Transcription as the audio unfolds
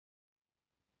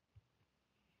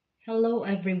Hello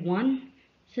everyone.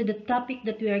 So the topic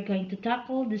that we are going to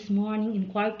tackle this morning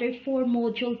in quarter 4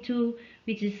 module 2,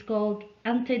 which is called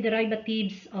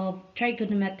Antiderivatives of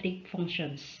Trigonometric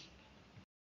Functions.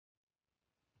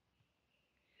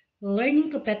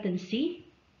 Learning competency.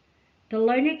 The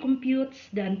learner computes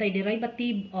the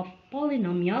antiderivative of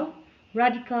polynomial,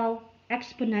 radical,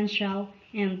 exponential,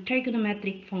 and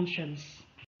trigonometric functions.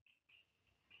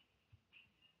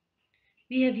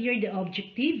 We have here the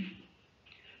objective.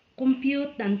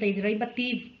 Compute the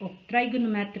antiderivative of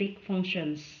trigonometric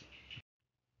functions.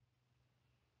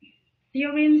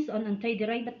 Theorems on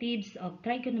antiderivatives of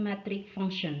trigonometric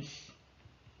functions.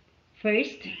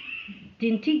 First, the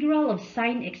integral of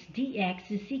sine x dx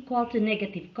is equal to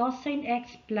negative cosine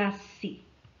x plus c.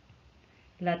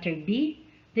 Letter B,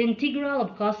 the integral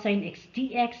of cosine x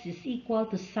dx is equal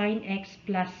to sine x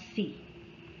plus c.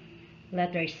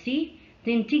 Letter C,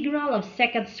 the integral of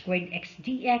secant squared x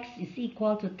dx is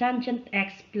equal to tangent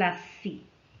x plus c.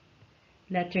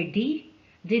 Letter D,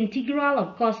 the integral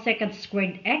of cosecant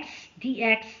squared x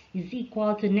dx is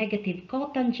equal to negative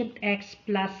cotangent x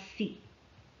plus c.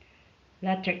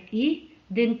 Letter E,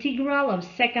 the integral of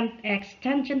secant x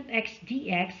tangent x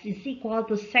dx is equal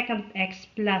to secant x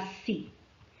plus c.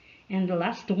 And the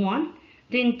last one,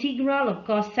 the integral of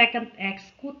cosecant x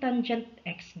cotangent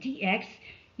x dx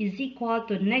is equal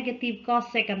to negative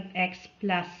cosecant x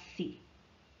plus c.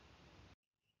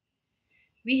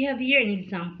 We have here an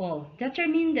example.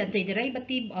 Determine the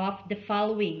antiderivative of the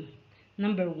following.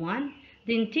 Number 1,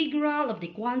 the integral of the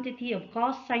quantity of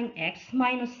cosine x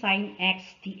minus sine x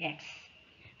dx.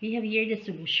 We have here the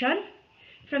solution.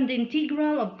 From the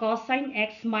integral of cosine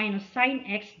x minus sine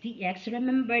x dx,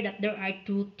 remember that there are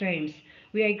two terms.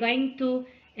 We are going to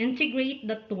integrate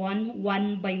that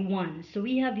one by one. So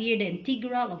we have here the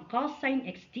integral of cosine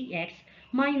x dx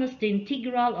minus the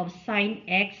integral of sine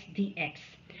x dx.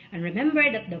 And remember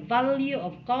that the value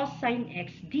of cosine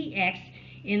x dx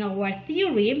in our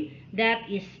theorem, that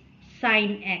is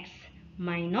sine x,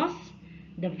 minus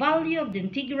the value of the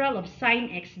integral of sine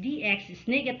x dx is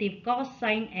negative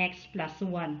cosine x plus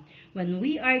 1. When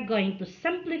we are going to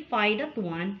simplify that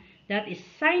one, that is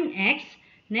sine x,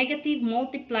 negative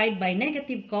multiplied by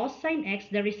negative cosine x,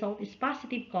 the result is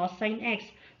positive cosine x.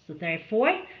 So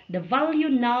therefore, the value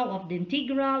now of the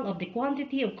integral of the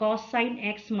quantity of cosine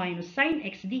x minus sine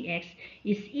x dx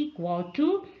is equal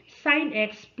to sine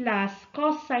x plus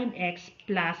cosine x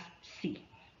plus c.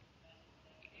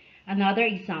 Another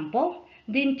example,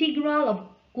 the integral of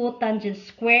cotangent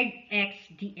squared x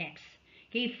dx.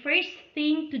 Okay, first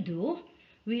thing to do,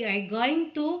 we are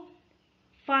going to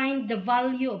find the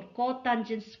value of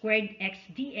cotangent squared x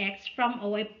dx from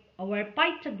our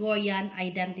Pythagorean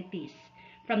identities.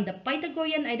 From the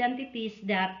Pythagorean identities,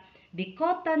 that the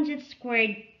cotangent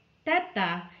squared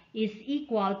theta is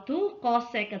equal to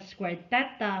cosecant squared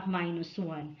theta minus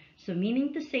 1. So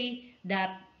meaning to say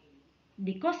that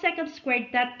the cosecant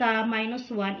squared theta minus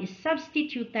 1 is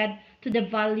substituted to the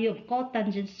value of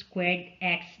cotangent squared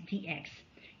x dx.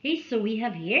 Okay, so we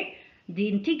have here the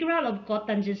integral of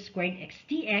cotangent squared x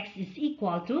dx is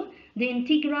equal to the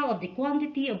integral of the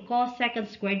quantity of cosecant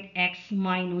squared x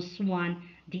minus 1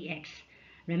 dx.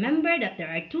 Remember that there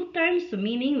are two terms, so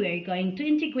meaning we are going to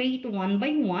integrate one by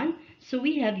one. So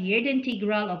we have here the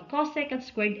integral of cosecant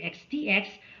squared x dx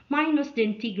minus the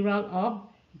integral of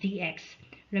dx.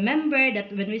 Remember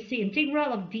that when we say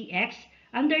integral of dx,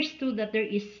 understood that there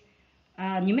is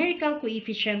a numerical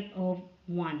coefficient of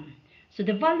 1. So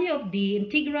the value of the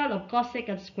integral of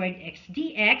cosecant squared x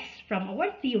dx from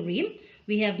our theorem,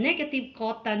 we have negative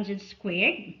cotangent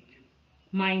squared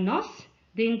minus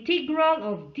the integral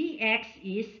of dx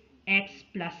is x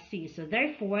plus c. So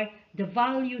therefore, the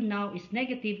value now is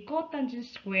negative cotangent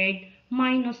squared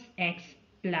minus x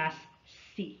plus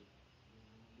c.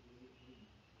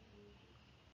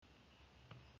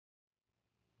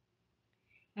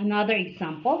 Another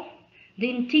example, the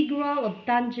integral of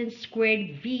tangent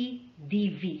squared v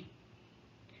dv.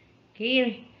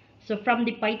 Okay, so from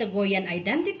the Pythagorean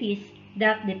identities,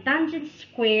 that the tangent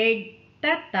squared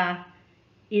theta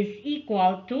is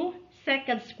equal to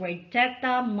secant squared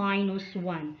theta minus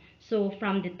 1. So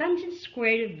from the tangent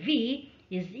squared v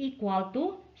is equal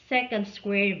to secant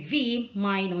squared v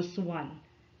minus 1.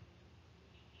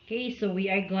 Okay, so we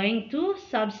are going to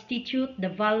substitute the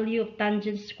value of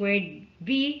tangent squared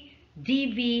v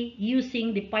dv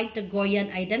using the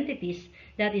Pythagorean identities,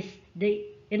 that is the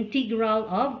integral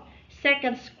of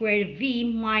secant squared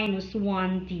v minus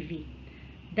 1 dv.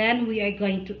 Then we are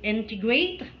going to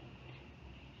integrate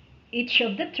each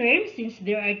of the terms since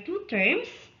there are two terms.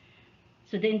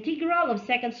 So the integral of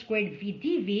secant squared v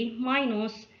dv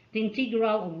minus the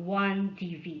integral of 1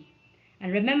 dv.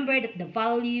 And remember that the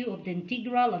value of the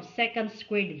integral of secant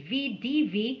squared v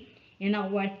dv in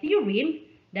our theorem,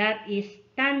 that is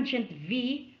tangent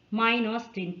v minus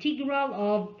the integral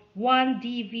of 1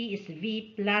 dv is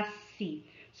v plus c.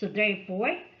 So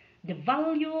therefore, the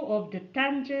value of the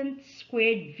tangent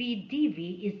squared v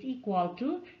dv is equal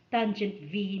to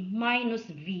tangent v minus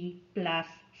v plus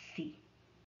c.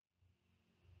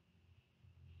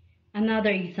 Another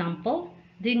example,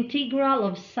 the integral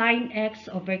of sine x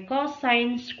over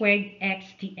cosine squared x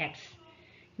dx.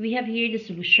 We have here the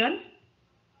solution.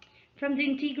 From the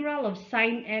integral of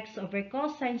sine x over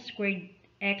cosine squared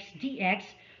x dx,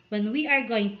 when we are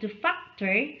going to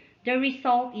factor, the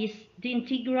result is the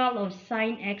integral of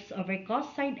sine x over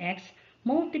cosine x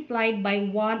multiplied by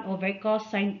 1 over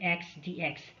cosine x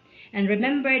dx. And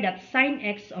remember that sine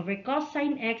x over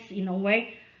cosine x in our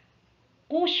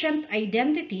quotient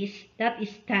identities, that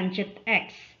is tangent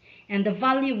x. And the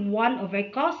value of 1 over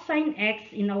cosine x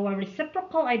in our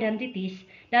reciprocal identities,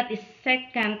 that is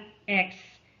secant x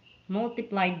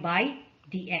multiplied by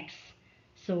dx.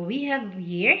 So we have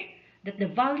here that the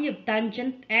value of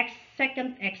tangent x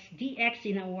secant x dx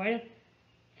in our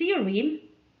theorem,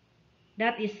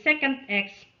 that is secant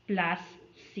x plus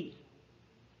c.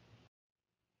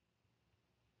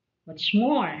 What's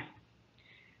more?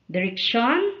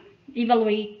 Direction,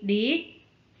 evaluate the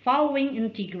following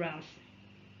integrals.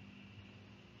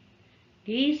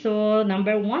 Okay, so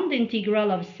number 1, the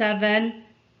integral of 7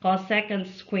 cosecant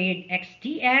squared x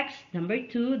dx. Number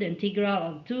 2, the integral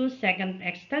of 2 secant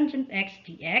x tangent x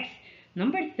dx.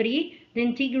 Number 3, the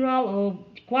integral of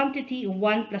quantity of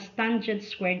 1 plus tangent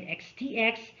squared x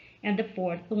dx. And the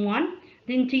fourth one,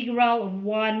 the integral of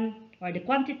 1 or the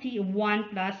quantity of 1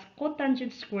 plus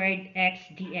cotangent squared x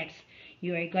dx.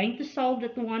 You are going to solve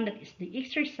that one, that is the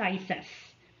exercises.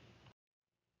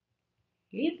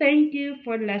 Okay, thank you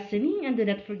for listening, and do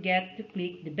not forget to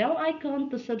click the bell icon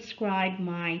to subscribe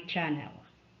my channel.